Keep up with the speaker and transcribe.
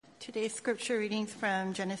Today's scripture readings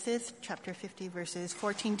from Genesis chapter 50, verses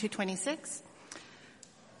 14 to 26.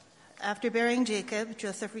 After burying Jacob,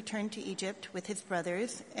 Joseph returned to Egypt with his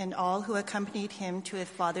brothers and all who accompanied him to his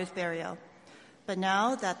father's burial. But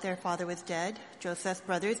now that their father was dead, Joseph's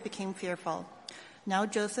brothers became fearful. Now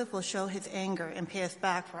Joseph will show his anger and pay us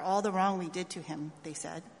back for all the wrong we did to him, they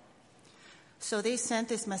said. So they sent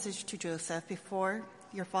this message to Joseph: before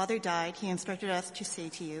your father died, he instructed us to say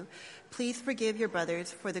to you, please forgive your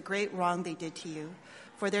brothers for the great wrong they did to you,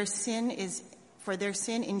 for their sin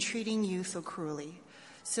in treating you so cruelly.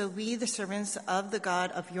 So we, the servants of the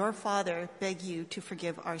God of your father, beg you to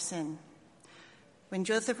forgive our sin. When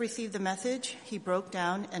Joseph received the message, he broke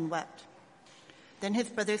down and wept. Then his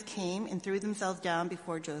brothers came and threw themselves down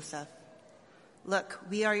before Joseph. Look,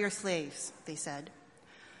 we are your slaves, they said.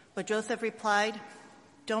 But Joseph replied,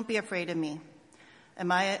 don't be afraid of me.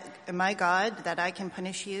 Am I God that I can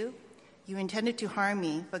punish you? You intended to harm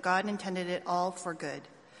me, but God intended it all for good.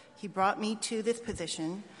 He brought me to this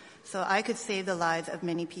position so I could save the lives of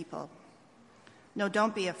many people. No,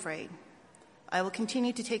 don't be afraid. I will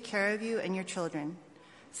continue to take care of you and your children.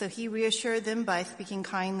 So he reassured them by speaking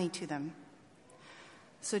kindly to them.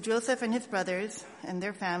 So Joseph and his brothers and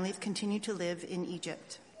their families continued to live in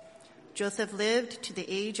Egypt. Joseph lived to the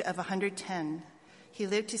age of 110. He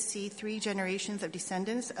lived to see 3 generations of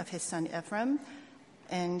descendants of his son Ephraim,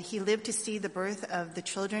 and he lived to see the birth of the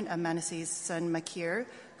children of Manasseh's son Machir,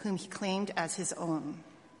 whom he claimed as his own.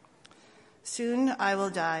 Soon I will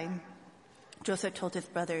die, Joseph told his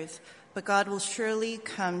brothers, but God will surely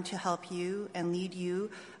come to help you and lead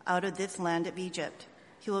you out of this land of Egypt.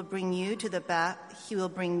 He will bring you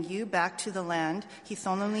back to the land he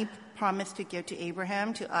solemnly promised to give to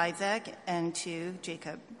Abraham, to Isaac, and to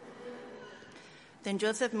Jacob. Then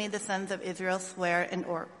Joseph made the sons of Israel swear an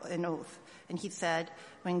oath, and he said,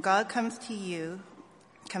 when God comes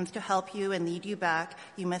to help you and lead you back,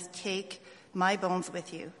 you must take my bones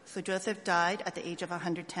with you. So Joseph died at the age of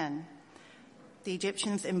 110. The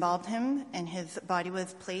Egyptians embalmed him, and his body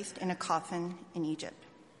was placed in a coffin in Egypt.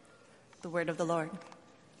 The word of the Lord.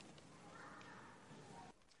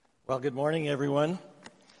 Well, good morning, everyone.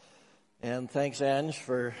 And thanks, Ange,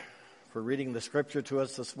 for reading the scripture to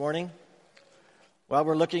us this morning. Well,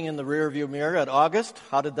 we're looking in the rearview mirror at August.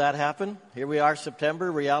 How did that happen? Here we are, September.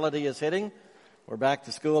 Reality is hitting. We're back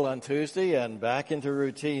to school on Tuesday and back into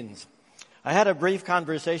routines. I had a brief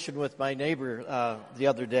conversation with my neighbor the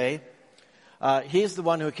other day. He's the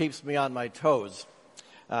one who keeps me on my toes.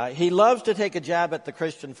 He loves to take a jab at the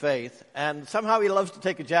Christian faith, and somehow he loves to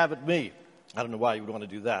take a jab at me. I don't know why he would want to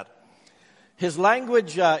do that. His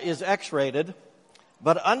language is X-rated,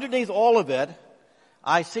 but underneath all of it,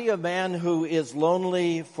 I see a man who is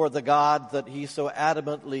lonely for the God that he so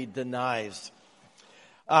adamantly denies.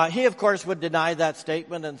 He, of course, would deny that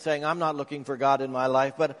statement and saying, I'm not looking for God in my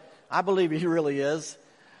life, but I believe he really is.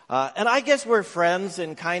 And I guess we're friends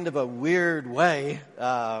in kind of a weird way.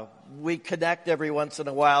 We connect every once in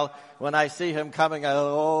a while. When I see him coming, I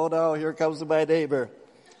go, oh no, here comes my neighbor.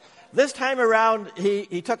 This time around,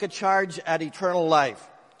 he took a charge at eternal life.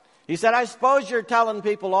 He said, I suppose you're telling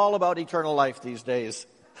people all about eternal life these days.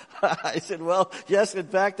 I said, well, yes, in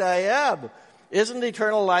fact, I am. Isn't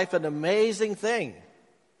eternal life an amazing thing?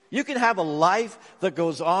 You can have a life that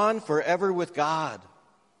goes on forever with God.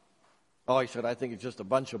 Oh, he said, I think it's just a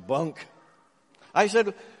bunch of bunk. I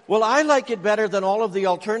said, well, I like it better than all of the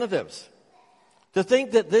alternatives. To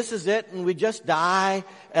think that this is it and we just die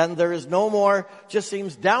and there is no more just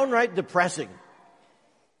seems downright depressing.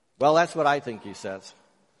 Well, that's what I think, he says.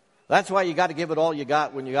 That's why you got to give it all you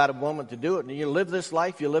got when you got a moment to do it. And you live this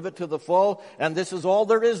life, you live it to the full, and this is all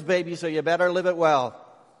there is, baby, so you better live it well.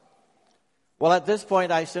 Well, at this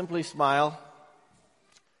point, I simply smile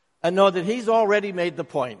and know that he's already made the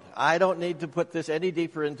point. I don't need to put this any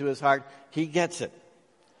deeper into his heart. He gets it.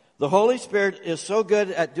 The Holy Spirit is so good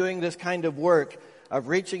at doing this kind of work of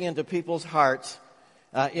reaching into people's hearts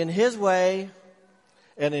in his way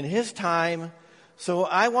and in his time. So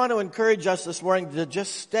I want to encourage us this morning to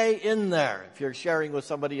just stay in there. If you're sharing with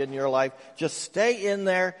somebody in your life, just stay in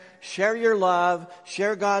there, share your love,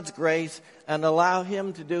 share God's grace, and allow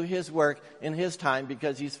him to do his work in his time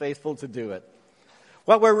because he's faithful to do it.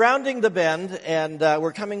 Well, we're rounding the bend, and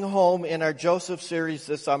we're coming home in our Joseph series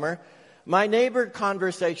this summer. My neighbor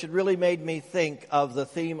conversation really made me think of the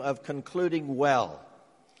theme of concluding well.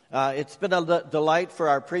 It's been a delight for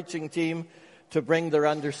our preaching team to bring their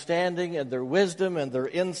understanding and their wisdom and their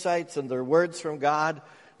insights and their words from God.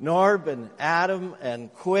 Norb and Adam and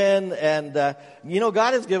Quinn and,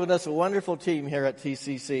 God has given us a wonderful team here at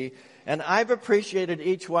TCC. And I've appreciated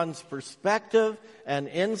each one's perspective and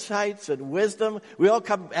insights and wisdom. We all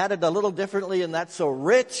come at it a little differently, and that's so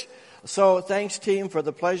rich. So thanks, team, for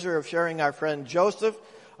the pleasure of sharing our friend Joseph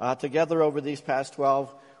together over these past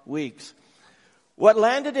 12 weeks. What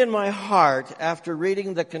landed in my heart after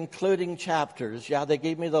reading the concluding chapters, they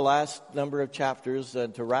gave me the last number of chapters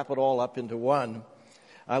to wrap it all up into one.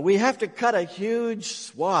 We have to cut a huge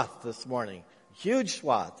swath this morning, huge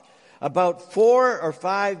swath, about 4 or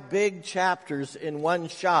 5 big chapters in one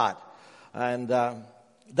shot. And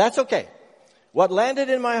that's okay. What landed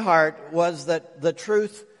in my heart was that the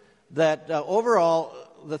truth that overall,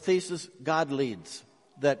 the thesis, God leads.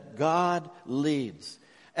 That God leads.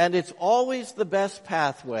 And it's always the best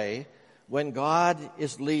pathway when God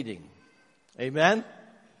is leading. Amen?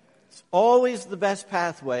 It's always the best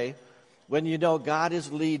pathway when you know God is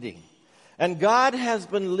leading. And God has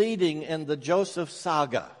been leading in the Joseph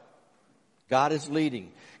saga. God is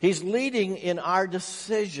leading. He's leading in our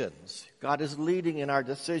decisions. God is leading in our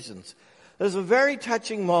decisions. There's a very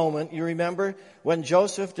touching moment, you remember, when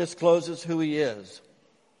Joseph discloses who he is.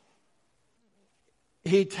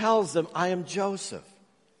 He tells them, I am Joseph.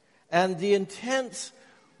 And the intense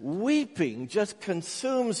weeping just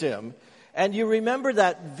consumes him. And you remember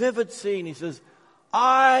that vivid scene. He says,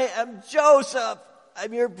 I am Joseph.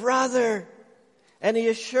 I'm your brother. And he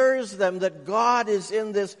assures them that God is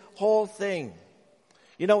in this whole thing.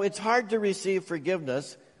 You know, it's hard to receive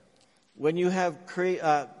forgiveness when you have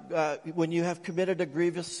committed a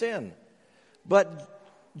grievous sin. But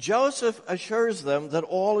Joseph assures them that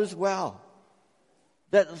all is well.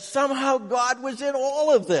 That somehow God was in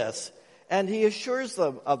all of this. And he assures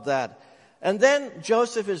them of that. And then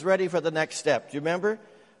Joseph is ready for the next step. Do you remember?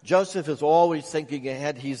 Joseph is always thinking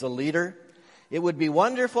ahead. He's a leader. It would be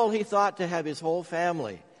wonderful, he thought, to have his whole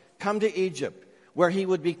family come to Egypt, where he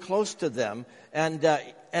would be close to them, and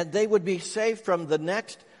they would be safe from the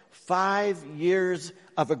next 5 years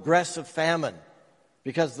of aggressive famine,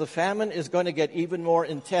 because the famine is going to get even more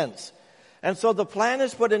intense. And so the plan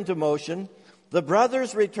is put into motion. The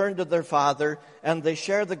brothers return to their father, and they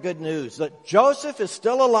share the good news that Joseph is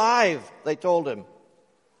still alive, they told him.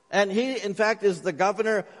 And he, in fact, is the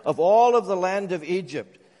governor of all of the land of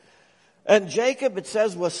Egypt. And Jacob, it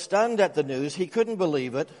says, was stunned at the news. He couldn't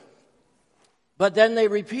believe it. But then they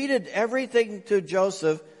repeated everything to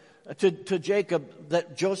Joseph, to Jacob,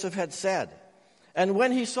 that Joseph had said. And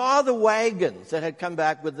when he saw the wagons that had come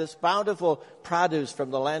back with this bountiful produce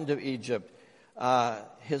from the land of Egypt,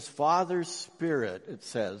 his father's spirit, it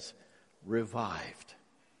says, revived.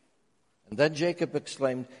 And then Jacob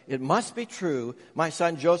exclaimed, it must be true. My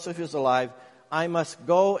son Joseph is alive. I must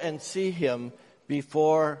go and see him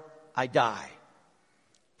before I die.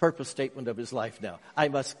 Purpose statement of his life now. I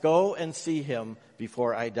must go and see him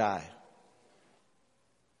before I die.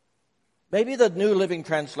 Maybe the New Living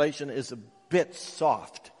Translation is a bit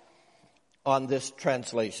soft on this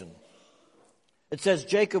translation. It says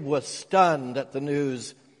Jacob was stunned at the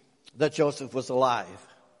news that Joseph was alive.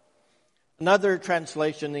 Another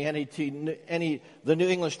translation, the New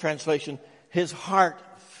English translation, his heart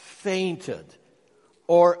fainted.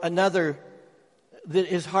 Or another, that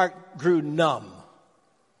his heart grew numb.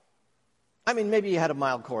 I mean, maybe he had a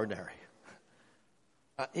mild coronary.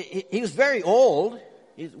 He was very old.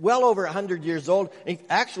 He's well over 100 years old.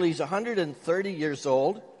 Actually, he's 130 years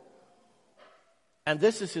old. And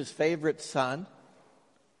this is his favorite son.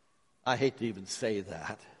 I hate to even say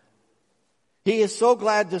that. He is so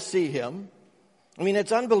glad to see him. I mean,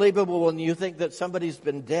 it's unbelievable when you think that somebody's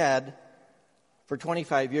been dead for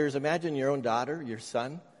 25 years. Imagine your own daughter, your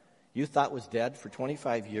son, you thought was dead for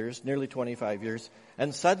 25 years, nearly 25 years.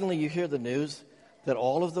 And suddenly you hear the news that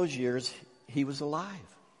all of those years he was alive.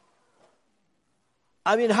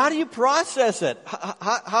 I mean, how do you process it?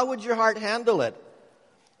 How would your heart handle it?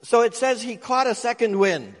 So it says he caught a second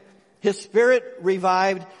wind. His spirit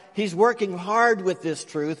revived. He's working hard with this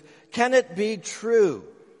truth. Can it be true?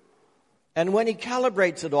 And when he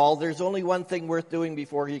calibrates it all, there's only one thing worth doing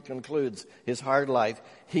before he concludes his hard life.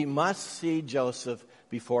 He must see Joseph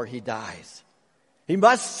before he dies. He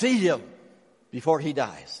must see him before he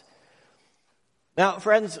dies. Now,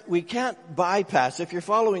 friends, we can't bypass, if you're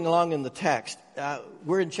following along in the text,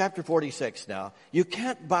 we're in chapter 46 now. You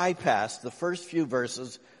can't bypass the first few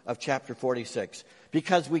verses of chapter 46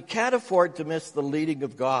 because we can't afford to miss the leading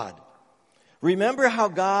of God. Remember how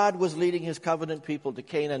God was leading his covenant people to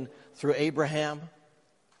Canaan through Abraham,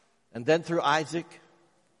 and then through Isaac,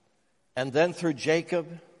 and then through Jacob.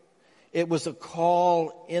 It was a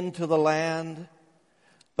call into the land.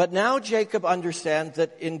 But now Jacob understands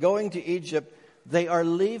that in going to Egypt, they are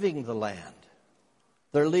leaving the land.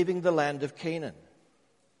 They're leaving the land of Canaan.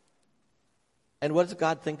 And what does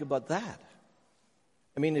God think about that?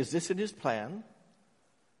 I mean, is this in his plan?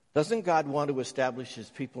 Doesn't God want to establish his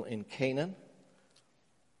people in Canaan?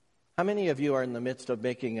 How many of you are in the midst of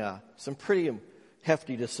making some pretty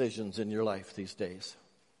hefty decisions in your life these days?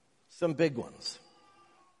 Some big ones.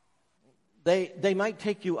 They might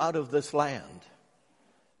take you out of this land.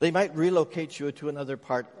 They might relocate you to another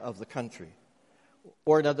part of the country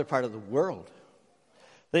or another part of the world.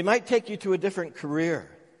 They might take you to a different career.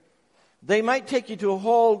 They might take you to a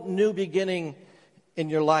whole new beginning in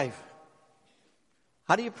your life.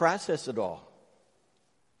 How do you process it all?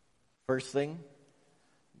 First thing,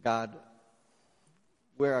 God,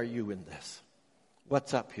 where are you in this?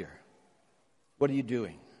 What's up here? What are you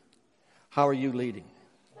doing? How are you leading?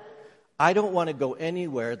 I don't want to go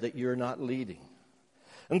anywhere that you're not leading.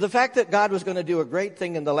 And the fact that God was going to do a great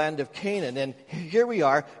thing in the land of Canaan, and here we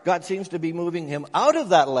are, God seems to be moving him out of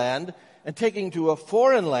that land and taking to a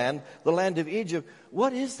foreign land, the land of Egypt.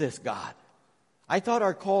 What is this, God? I thought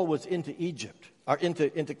our call was into Egypt, or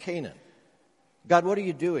into Canaan. God, what are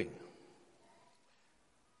you doing?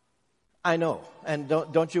 I know, and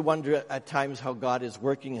don't you wonder at times how God is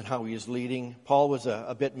working and how he is leading? Paul was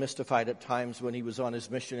a bit mystified at times when he was on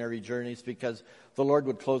his missionary journeys because the Lord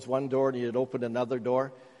would close one door and he would open another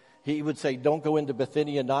door. He would say, don't go into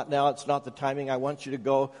Bithynia, not now, it's not the timing, I want you to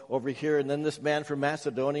go over here. And then this man from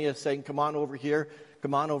Macedonia is saying, come on over here,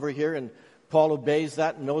 and Paul obeys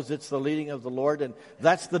that and knows it's the leading of the Lord, and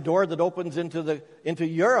that's the door that opens into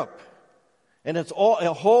Europe. And it's all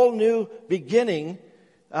a whole new beginning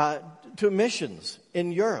to missions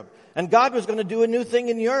in Europe. And God was going to do a new thing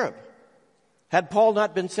in Europe. Had Paul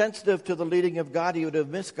not been sensitive to the leading of God, he would have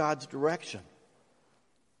missed God's direction.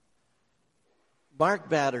 Mark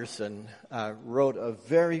Batterson wrote a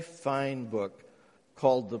very fine book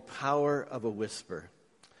called The Power of a Whisper.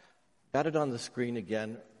 Got it on the screen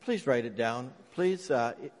again. Please write it down. Please,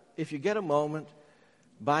 if you get a moment,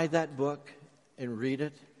 buy that book and read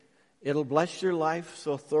it. It'll bless your life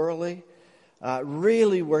so thoroughly.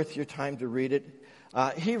 Really worth your time to read it.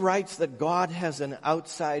 He writes that God has an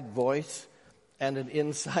outside voice and an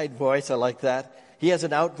inside voice. I like that. He has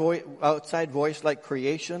an outside voice like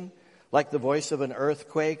creation, like the voice of an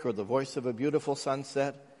earthquake or the voice of a beautiful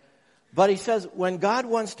sunset. But he says when God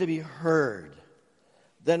wants to be heard,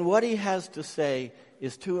 then what he has to say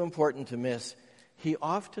is too important to miss. He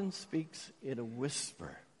often speaks in a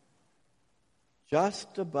whisper,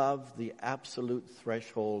 just above the absolute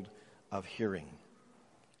threshold of hearing.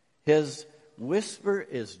 His whisper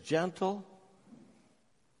is gentle,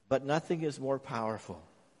 but nothing is more powerful.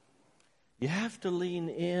 You have to lean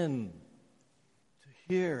in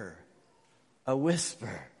to hear a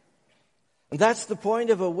whisper. And that's the point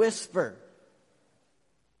of a whisper.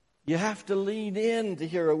 You have to lean in to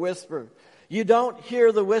hear a whisper. You don't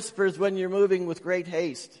hear the whispers when you're moving with great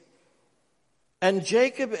haste. And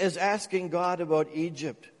Jacob is asking God about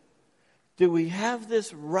Egypt. Do we have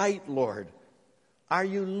this right, Lord? Are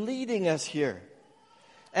you leading us here?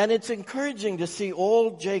 And it's encouraging to see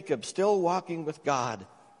old Jacob still walking with God.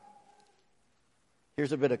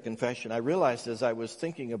 Here's a bit of confession. I realized as I was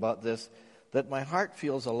thinking about this that my heart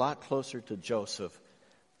feels a lot closer to Joseph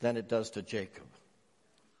than it does to Jacob.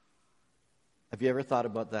 Have you ever thought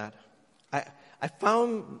about that? I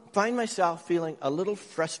find myself feeling a little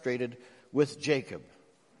frustrated with Jacob,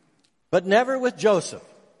 but never with Joseph.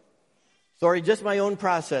 Sorry, just my own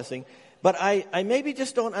processing. But I maybe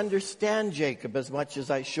just don't understand Jacob as much as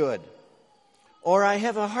I should. Or I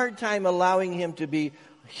have a hard time allowing him to be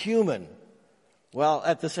human, while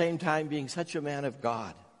at the same time being such a man of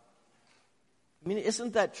God. I mean,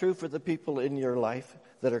 isn't that true for the people in your life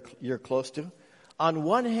that you're close to? On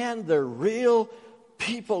one hand, they're real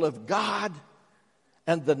people of God,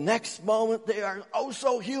 and the next moment they are oh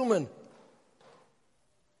so human.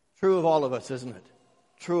 True of all of us, isn't it?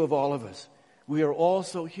 True of all of us. We are all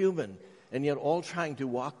so human, and yet all trying to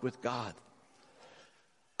walk with God.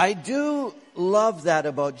 I do love that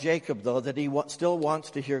about Jacob, though, that he still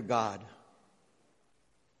wants to hear God.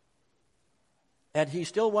 And he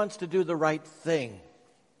still wants to do the right thing.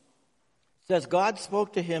 It says God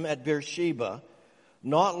spoke to him at Beersheba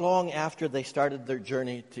not long after they started their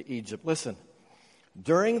journey to Egypt. Listen,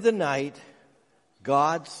 during the night,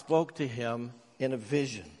 God spoke to him in a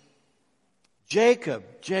vision. Jacob,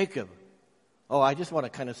 Jacob. Oh, I just want to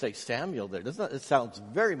kind of say Samuel there. It sounds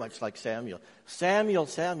very much like Samuel. Samuel,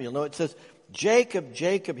 Samuel. No, it says, Jacob,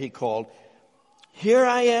 Jacob, he called. Here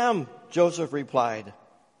I am, Joseph replied.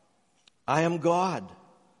 I am God,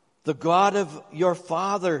 the God of your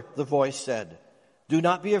father, the voice said. Do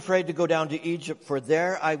not be afraid to go down to Egypt, for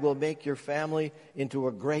there I will make your family into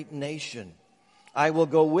a great nation. I will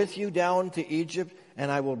go with you down to Egypt,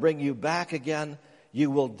 and I will bring you back again.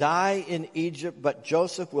 You will die in Egypt, but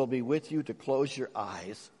Joseph will be with you to close your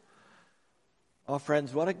eyes. Oh,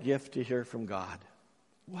 friends, what a gift to hear from God.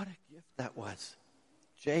 What a gift that was.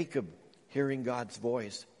 Jacob hearing God's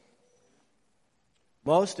voice.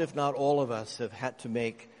 Most, if not all of us, have had to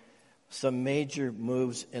make some major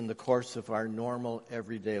moves in the course of our normal,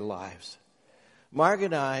 everyday lives. Mark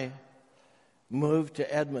and I moved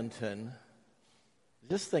to Edmonton,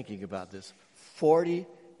 just thinking about this, 40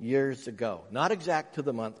 years ago. Not exact to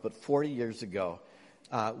the month, but 40 years ago,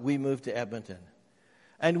 we moved to Edmonton.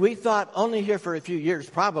 And we thought only here for a few years,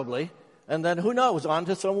 probably, and then who knows, on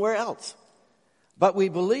to somewhere else. But we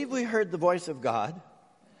believed we heard the voice of God,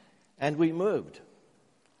 and we moved.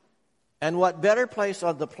 And what better place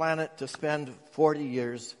on the planet to spend 40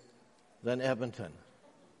 years than Edmonton?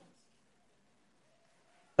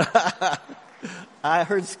 I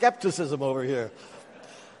heard skepticism over here.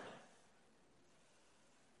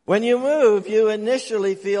 When you move, you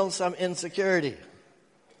initially feel some insecurity.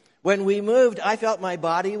 When we moved, I felt my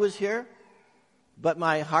body was here, but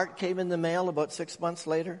my heart came in the mail about 6 months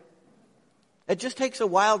later. It just takes a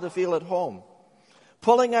while to feel at home.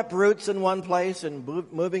 Pulling up roots in one place and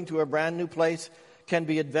moving to a brand new place can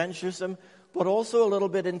be adventuresome, but also a little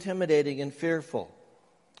bit intimidating and fearful.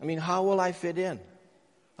 I mean, how will I fit in?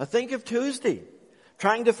 I think of Tuesday,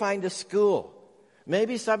 trying to find a school.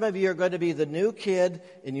 Maybe some of you are going to be the new kid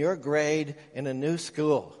in your grade in a new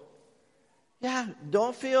school. Yeah,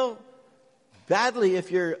 don't feel badly if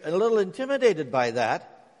you're a little intimidated by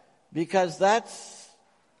that, because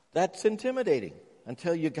that's intimidating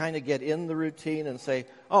until you kind of get in the routine and say,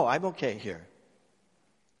 oh, I'm okay here.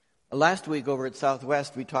 Last week over at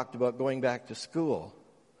Southwest, we talked about going back to school.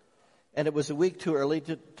 And it was a week too early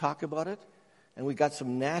to talk about it. And we got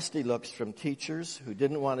some nasty looks from teachers who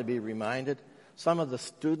didn't want to be reminded. Some of the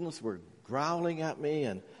students were growling at me.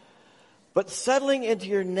 But settling into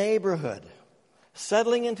your neighborhood,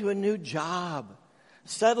 settling into a new job,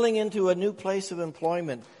 settling into a new place of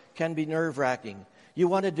employment can be nerve-wracking. You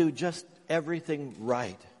want to do just everything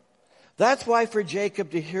right. That's why for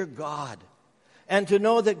Jacob to hear God and to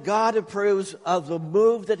know that God approves of the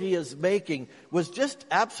move that he is making was just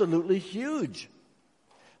absolutely huge.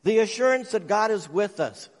 The assurance that God is with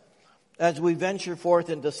us as we venture forth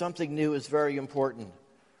into something new is very important.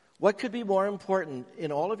 What could be more important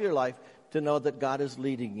in all of your life to know that God is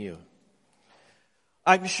leading you?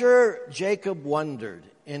 I'm sure Jacob wondered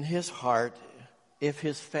in his heart if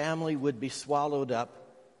his family would be swallowed up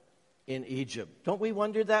in Egypt. Don't we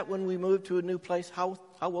wonder that when we move to a new place? How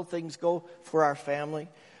will things go for our family?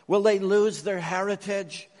 Will they lose their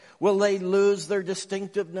heritage? Will they lose their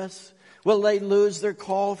distinctiveness? Will they lose their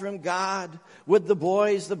call from God? Would the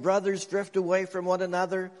boys, the brothers, drift away from one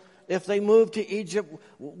another? If they move to Egypt,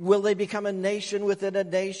 will they become a nation within a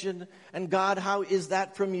nation? And God, how is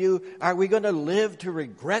that from you? Are we going to live to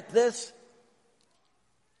regret this?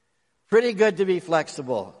 Pretty good to be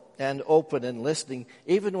flexible and open and listening,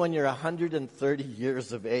 even when you're 130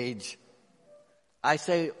 years of age. I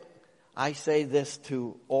say this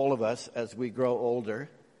to all of us as we grow older,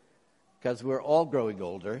 because we're all growing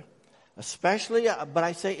older, especially, but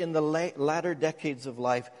I say in the latter decades of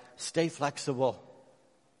life, stay flexible.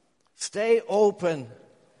 Stay open.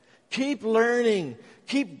 Keep learning.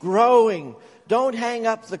 Keep growing. Don't hang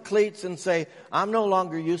up the cleats and say, I'm no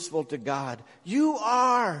longer useful to God. You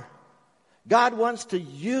are. God wants to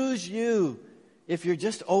use you if you're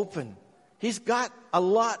just open. He's got a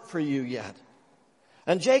lot for you yet.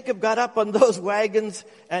 And Jacob got up on those wagons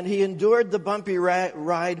and he endured the bumpy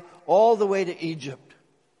ride all the way to Egypt.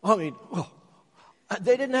 I mean,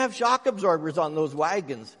 they didn't have shock absorbers on those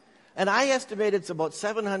wagons. And I estimate it's about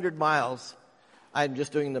 700 miles. I'm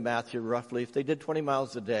just doing the math here roughly. If they did 20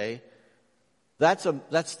 miles a day, that's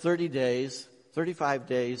 30 days, 35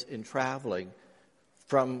 days in traveling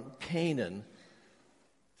from Canaan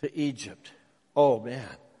to Egypt. Oh man.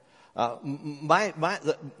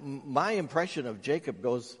 My impression of Jacob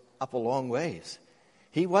goes up a long ways.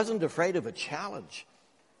 He wasn't afraid of a challenge.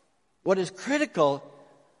 What is critical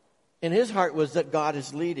in his heart was that God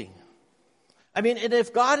is leading. I mean, and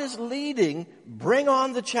if God is leading, bring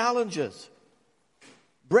on the challenges.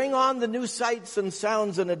 Bring on the new sights and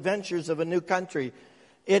sounds and adventures of a new country.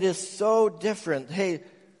 It is so different. Hey,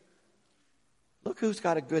 look who's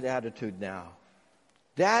got a good attitude now.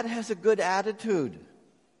 Dad has a good attitude.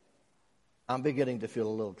 I'm beginning to feel a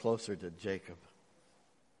little closer to Jacob.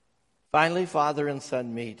 Finally, father and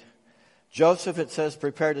son meet. Joseph, it says,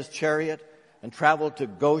 prepared his chariot and traveled to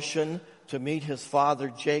Goshen to meet his father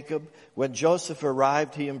Jacob. When Joseph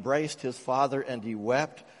arrived, he embraced his father and he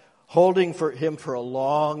wept. holding for him for a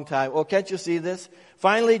long time. Oh, can't you see this?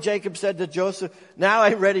 Finally, Jacob said to Joseph, now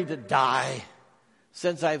I'm ready to die,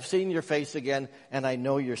 since I've seen your face again and I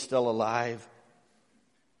know you're still alive.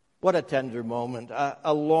 What a tender moment,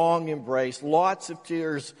 a long embrace, lots of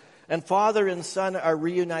tears, and father and son are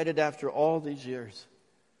reunited after all these years.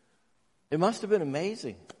 It must have been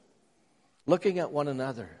amazing, looking at one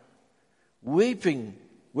another, weeping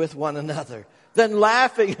with one another, then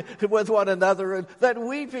laughing with one another, and then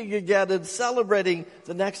weeping again and celebrating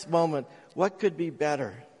the next moment. What could be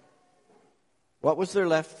better? What was there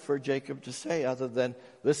left for Jacob to say other than,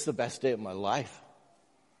 this is the best day of my life.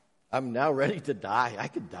 I'm now ready to die. I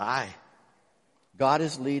could die. God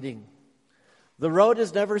is leading. The road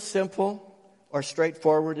is never simple or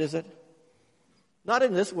straightforward, is it? Not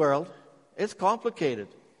in this world. It's complicated.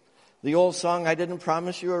 The old song, I didn't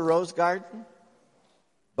promise you a rose garden.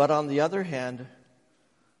 But on the other hand,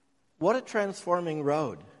 what a transforming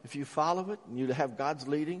road. If you follow it and you have God's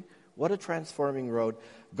leading, what a transforming road.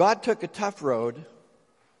 God took a tough road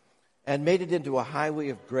and made it into a highway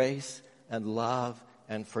of grace and love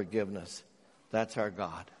and forgiveness. That's our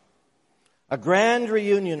God. A grand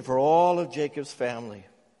reunion for all of Jacob's family.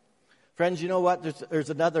 Friends, you know what? There's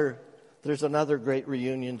another great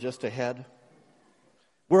reunion just ahead.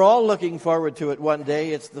 We're all looking forward to it one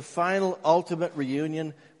day. It's the final, ultimate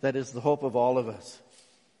reunion that is the hope of all of us.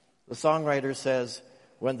 The songwriter says,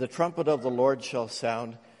 when the trumpet of the Lord shall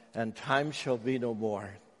sound, and time shall be no more,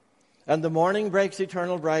 and the morning breaks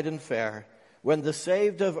eternal, bright and fair, when the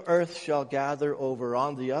saved of earth shall gather over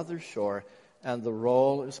on the other shore, and the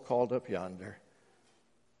roll is called up yonder,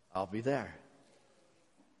 I'll be there.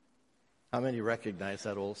 How many recognize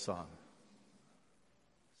that old song?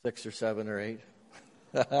 6 or 7 or 8?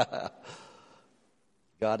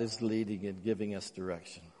 God is leading and giving us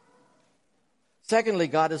direction. Secondly,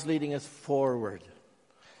 God is leading us forward.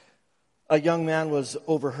 A young man was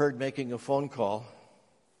overheard making a phone call.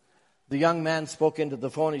 The young man spoke into the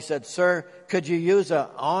phone. He said, sir, could you use an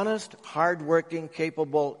honest, hardworking,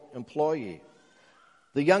 capable employee?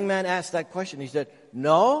 The young man asked that question. He said,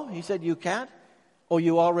 no. He said, you can't? Oh,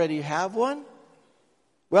 you already have one?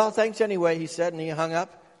 Well, thanks anyway, he said, and he hung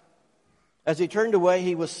up. As he turned away,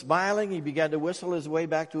 he was smiling. He began to whistle his way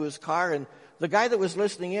back to his car. And the guy that was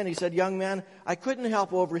listening in, he said, young man, I couldn't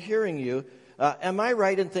help overhearing you. Am I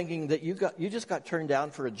right in thinking that you just got turned down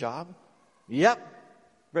for a job? Yep,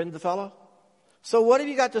 grinned the fellow. So what have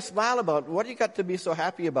you got to smile about? What have you got to be so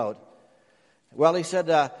happy about? Well, he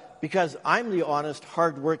said, because I'm the honest,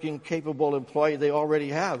 hardworking, capable employee they already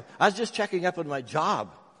have. I was just checking up on my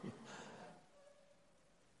job.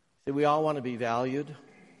 See, we all want to be valued.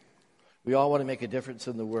 We all want to make a difference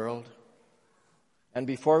in the world. And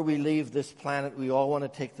before we leave this planet, we all want to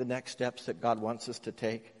take the next steps that God wants us to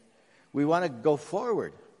take. We want to go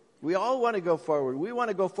forward. We all want to go forward. We want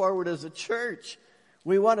to go forward as a church.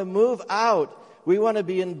 We want to move out. We want to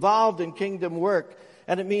be involved in kingdom work.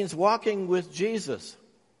 And it means walking with Jesus,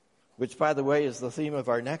 which, by the way, is the theme of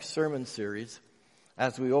our next sermon series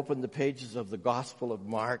as we open the pages of the Gospel of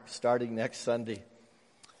Mark starting next Sunday.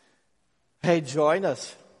 Hey, join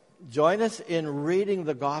us. Join us in reading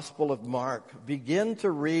the Gospel of Mark. Begin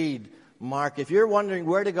to read Mark. If you're wondering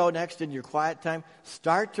where to go next in your quiet time,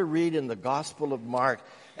 start to read in the Gospel of Mark.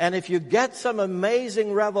 And if you get some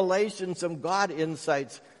amazing revelation, some God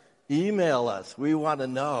insights, email us. We want to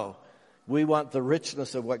know. We want the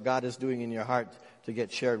richness of what God is doing in your heart to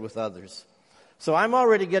get shared with others. So I'm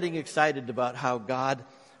already getting excited about how God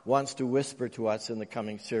wants to whisper to us in the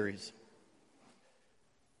coming series.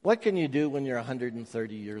 What can you do when you're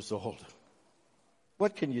 130 years old?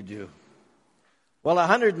 What can you do? Well,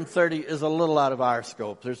 130 is a little out of our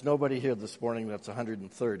scope. There's nobody here this morning that's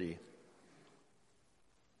 130.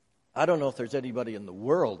 I don't know if there's anybody in the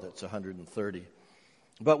world that's 130.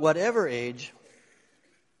 But whatever age,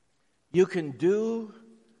 you can do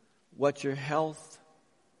what your health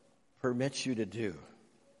permits you to do.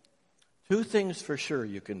 2 things for sure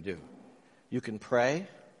you can do. You can pray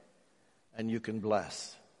and you can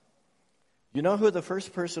bless. You know who the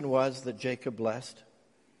first person was that Jacob blessed?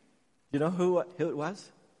 You know who it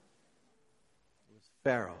was? It was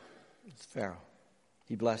Pharaoh. It's Pharaoh.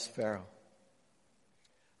 He blessed Pharaoh.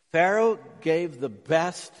 Pharaoh gave the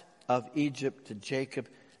best of Egypt to Jacob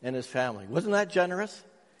and his family. Wasn't that generous?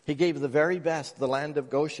 He gave the very best, the land of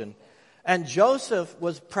Goshen. And Joseph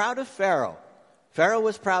was proud of Pharaoh. Pharaoh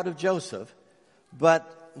was proud of Joseph.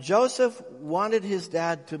 But Joseph wanted his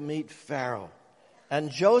dad to meet Pharaoh.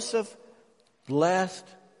 And Joseph blessed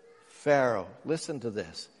Pharaoh. Listen to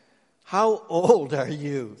this. How old are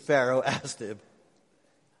you? Pharaoh asked him.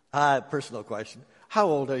 Personal question. How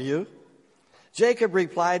old are you? Jacob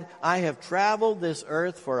replied, I have traveled this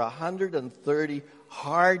earth for 130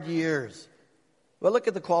 hard years. Well, look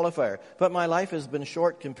at the qualifier. But my life has been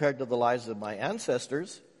short compared to the lives of my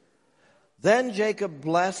ancestors. Then Jacob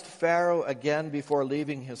blessed Pharaoh again before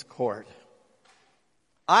leaving his court.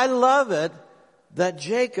 I love it that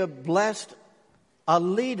Jacob blessed a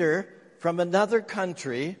leader from another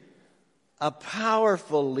country, a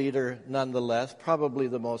powerful leader nonetheless, probably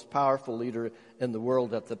the most powerful leader in the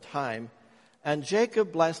world at the time. And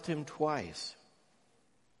Jacob blessed him twice.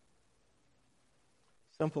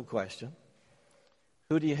 Simple question.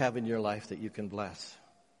 Who do you have in your life that you can bless?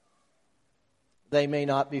 They may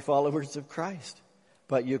not be followers of Christ,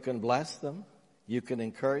 but you can bless them. You can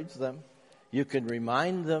encourage them. You can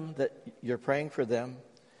remind them that you're praying for them.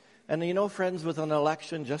 And you know, friends, with an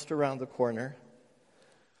election just around the corner,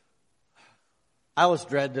 I always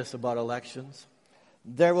dread this about elections.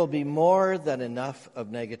 There will be more than enough of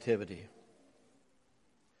negativity.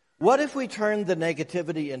 What if we turned the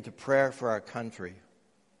negativity into prayer for our country?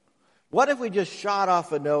 What if we just shot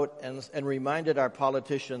off a note and reminded our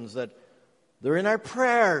politicians that they're in our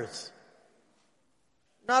prayers?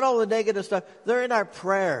 Not all the negative stuff, they're in our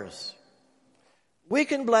prayers. We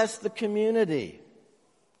can bless the community,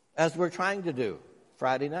 as we're trying to do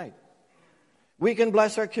Friday night. We can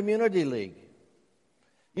bless our community league.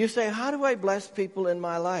 You say, how do I bless people in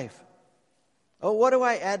my life? Oh, what do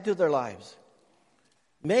I add to their lives?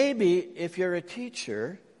 Maybe if you're a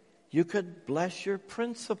teacher, you could bless your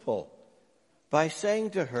principal by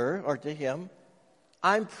saying to her or to him,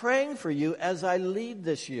 I'm praying for you as I lead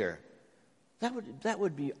this year. That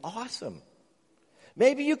would be awesome.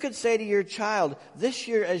 Maybe you could say to your child, this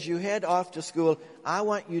year as you head off to school, I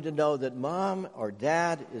want you to know that mom or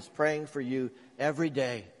dad is praying for you every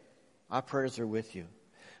day. Our prayers are with you.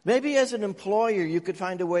 Maybe as an employer, you could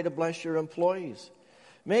find a way to bless your employees.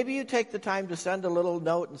 Maybe you take the time to send a little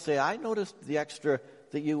note and say, I noticed the extra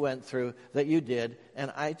that you went through, that you did,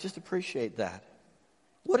 and I just appreciate that.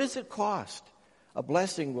 What does it cost? A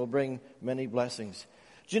blessing will bring many blessings.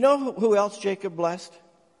 Do you know who else Jacob blessed?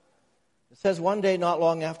 It says one day not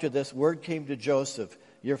long after this, word came to Joseph,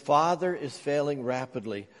 your father is failing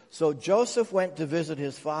rapidly. So Joseph went to visit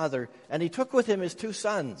his father, and he took with him his two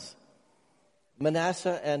sons,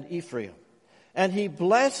 Manasseh and Ephraim. And he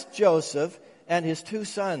blessed Joseph and his two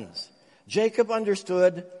sons. Jacob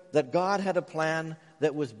understood that God had a plan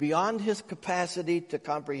that was beyond his capacity to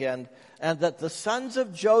comprehend, and that the sons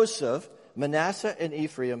of Joseph, Manasseh and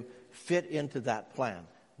Ephraim, fit into that plan.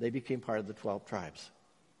 They became part of the 12 tribes.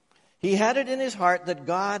 He had it in his heart that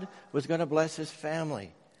God was going to bless his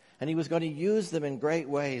family, and he was going to use them in great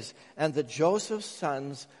ways, and that Joseph's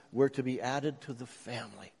sons were to be added to the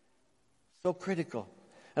family. So critical.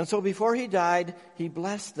 And so before he died, he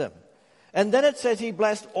blessed them. And then it says he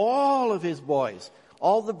blessed all of his boys,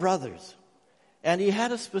 all the brothers. And he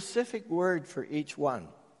had a specific word for each one.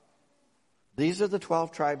 These are the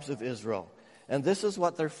 12 tribes of Israel. And this is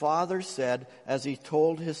what their father said as he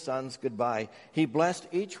told his sons goodbye. He blessed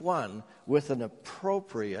each one with an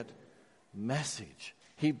appropriate message.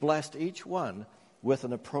 He blessed each one with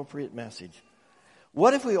an appropriate message.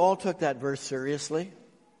 What if we all took that verse seriously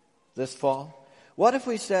this fall? What if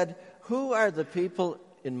we said, who are the people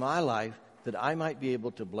in my life that I might be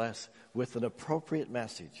able to bless with an appropriate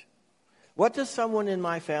message? What does someone in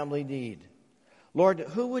my family need? Lord,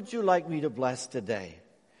 who would you like me to bless today?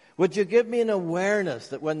 Would you give me an awareness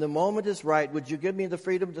that when the moment is right, would you give me the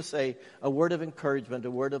freedom to say a word of encouragement,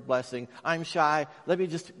 a word of blessing? I'm shy. Let me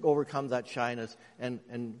just overcome that shyness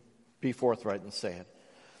and be forthright and say it.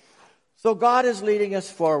 So God is leading us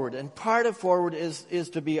forward, and part of forward is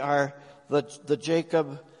to be the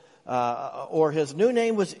Jacob, or his new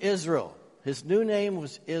name was Israel. His new name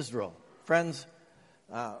was Israel. Friends,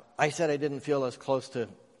 I said I didn't feel as close to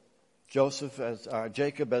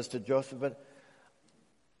Jacob as to Joseph,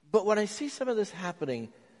 but when I see some of this happening,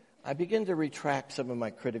 I begin to retract some of my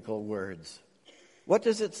critical words. What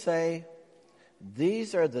does it say?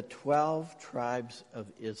 These are the 12 tribes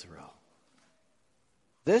of Israel.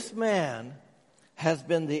 This man has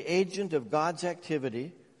been the agent of God's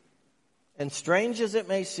activity, and strange as it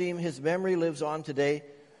may seem, his memory lives on today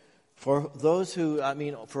for those who,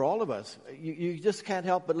 for all of us. You just can't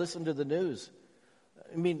help but listen to the news.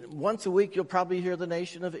 Once a week you'll probably hear the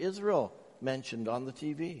nation of Israel mentioned on the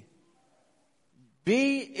TV.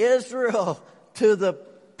 Be Israel to the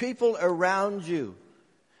people around you,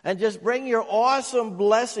 and just bring your awesome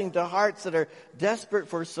blessing to hearts that are desperate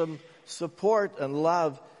for some support and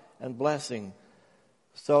love and blessing.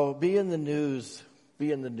 So be in the news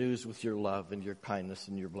with your love and your kindness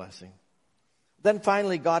and your blessing. Then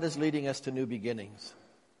finally, God is leading us to new beginnings.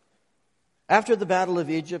 After the Battle of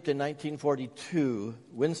Egypt in 1942,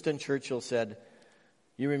 Winston Churchill said,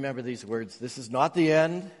 you remember these words, "This is not the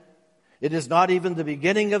end. It is not even the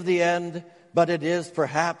beginning of the end, but it is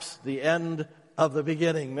perhaps the end of the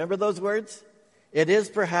beginning." Remember those words? It is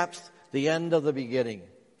perhaps the end of the beginning.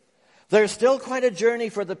 There's still quite a journey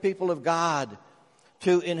for the people of God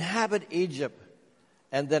to inhabit Egypt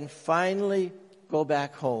and then finally go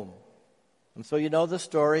back home. And so you know the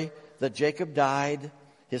story that Jacob died.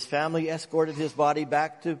 His family escorted his body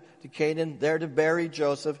back to Canaan, there to bury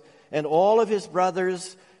Joseph. And all of his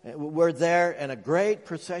brothers were there, and a great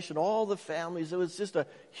procession, all the families. It was just a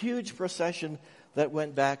huge procession that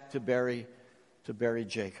went back to bury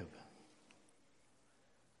Jacob.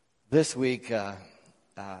 This week, I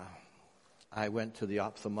went to the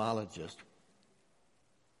ophthalmologist,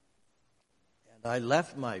 and I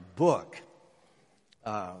left my book.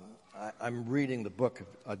 I'm reading a book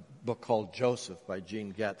called Joseph by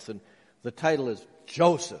Gene Getz, and the title is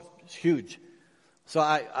Joseph. It's huge. So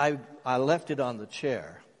I left it on the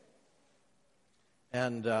chair,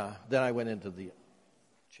 and then I went into the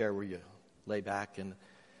chair where you lay back, and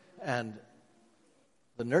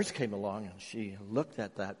the nurse came along, and she looked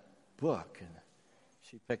at that book, and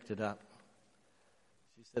she picked it up.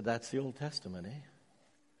 She said, "That's the Old Testament, eh?" I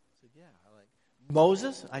said, "Yeah."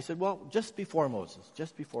 Moses? I said, "Well, just before Moses.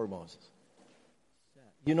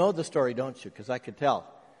 You know the story, don't you? Because I could tell.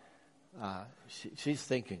 She's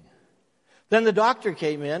thinking. Then the doctor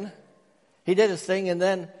came in. He did his thing, and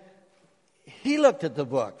then he looked at the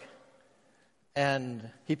book, and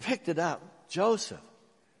he picked it up. Joseph.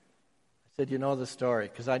 I said, "You know the story,"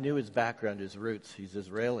 because I knew his background, his roots. He's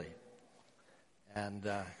Israeli. And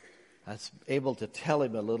I was able to tell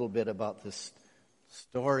him a little bit about this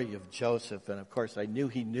story of Joseph, and of course I knew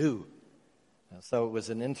he knew. And so it was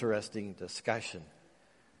an interesting discussion.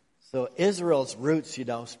 So Israel's roots,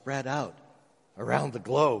 spread out around the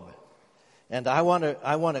globe. And I want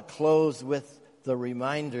to close with the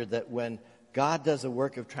reminder that when God does a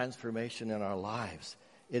work of transformation in our lives,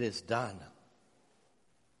 it is done.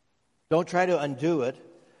 Don't try to undo it,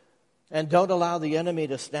 and don't allow the enemy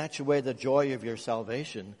to snatch away the joy of your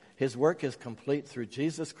salvation. His work is complete through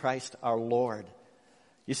Jesus Christ our Lord.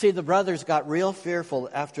 You see, the brothers got real fearful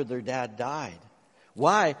after their dad died.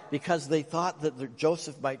 Why? Because they thought that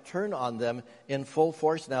Joseph might turn on them in full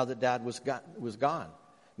force now that dad was gone.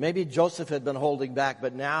 Maybe Joseph had been holding back,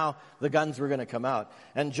 but now the guns were going to come out.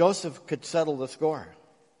 And Joseph could settle the score.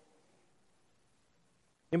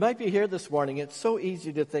 You might be here this morning. It's so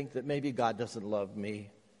easy to think that maybe God doesn't love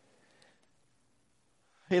me.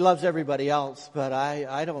 He loves everybody else, but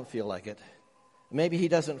I don't feel like it. Maybe he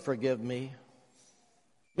doesn't forgive me.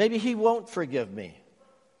 Maybe he won't forgive me.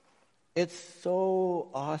 It's so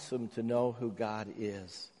awesome to know who God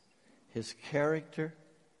is. His character,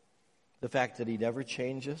 the fact that he never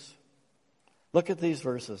changes. Look at these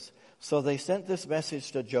verses. So they sent this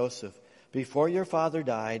message to Joseph. Before your father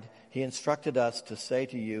died, he instructed us to say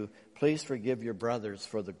to you, please forgive your brothers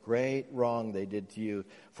for the great wrong they did to you,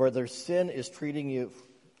 for their sin is treating you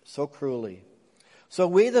so cruelly. So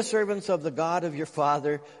we, the servants of the God of your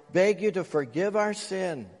father, beg you to forgive our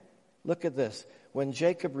sin. Look at this. When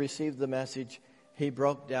Jacob received the message, he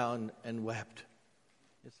broke down and wept.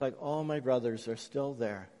 It's like, all my brothers are still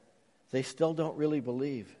there. They still don't really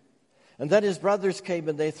believe. And then his brothers came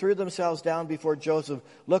and they threw themselves down before Joseph.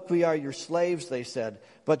 Look, we are your slaves, they said.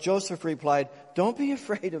 But Joseph replied, don't be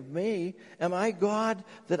afraid of me. Am I God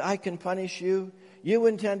that I can punish you? You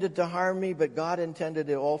intended to harm me, but God intended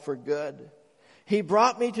it all for good. He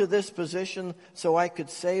brought me to this position so I could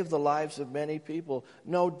save the lives of many people.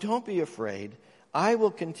 No, don't be afraid. I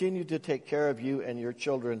will continue to take care of you and your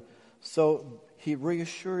children. So he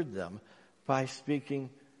reassured them by speaking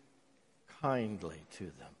kindly to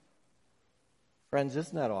them. Friends,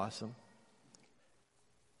 isn't that awesome?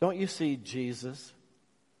 Don't you see Jesus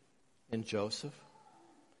in Joseph?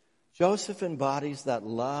 Joseph embodies that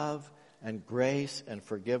love and grace and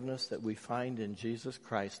forgiveness that we find in Jesus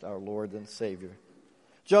Christ, our Lord and Savior.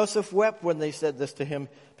 Joseph wept when they said this to him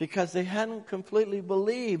because they hadn't completely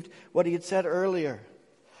believed what he had said earlier.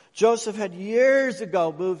 Joseph had years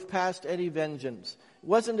ago moved past any vengeance. It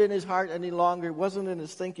wasn't in his heart any longer. It wasn't in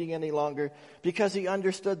his thinking any longer because he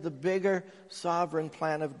understood the bigger sovereign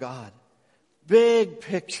plan of God. Big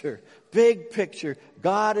picture, big picture.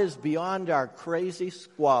 God is beyond our crazy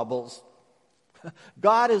squabbles.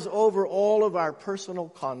 God is over all of our personal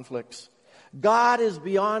conflicts. God is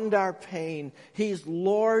beyond our pain. He's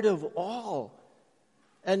Lord of all.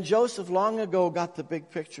 And Joseph long ago got the big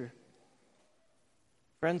picture.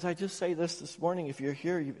 Friends, I just say this morning. If you're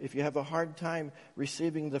here, if you have a hard time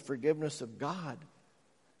receiving the forgiveness of God,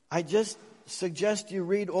 I just suggest you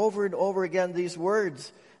read over and over again these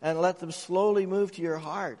words and let them slowly move to your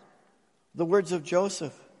heart. The words of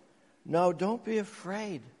Joseph. No, don't be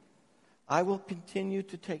afraid. I will continue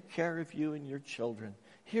to take care of you and your children.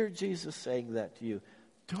 Hear Jesus saying that to you.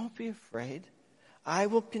 Don't be afraid. I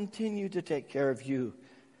will continue to take care of you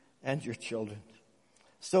and your children.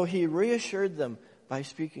 So he reassured them by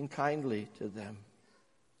speaking kindly to them.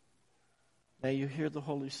 May you hear the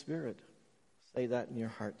Holy Spirit say that in your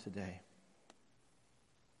heart today.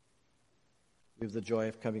 We have the joy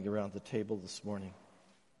of coming around the table this morning.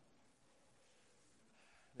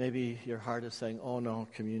 Maybe your heart is saying, oh no,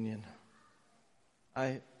 communion.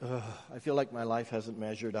 I feel like my life hasn't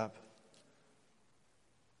measured up.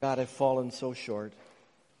 God, I've fallen so short.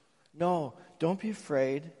 No, don't be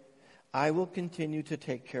afraid. I will continue to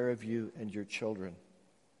take care of you and your children.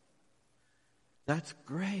 That's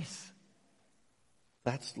grace.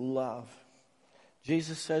 That's love.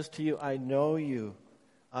 Jesus says to you, I know you.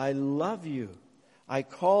 I love you. I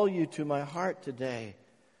call you to my heart today.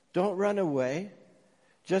 Don't run away.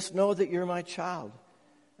 Just know that you're my child.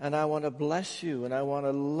 And I want to bless you, and I want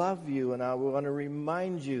to love you, and I want to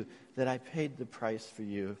remind you that I paid the price for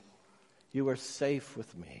you. You are safe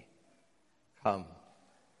with me. Come,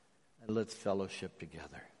 and let's fellowship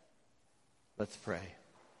together. Let's pray.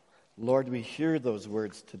 Lord, we hear those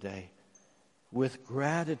words today with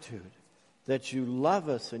gratitude that you love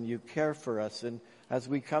us and you care for us. And as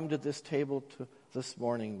we come to this table this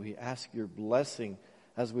morning, we ask your blessing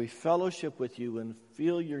as we fellowship with you and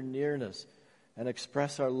feel your nearness and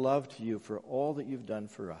express our love to you for all that you've done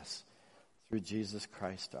for us through Jesus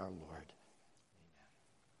Christ our Lord.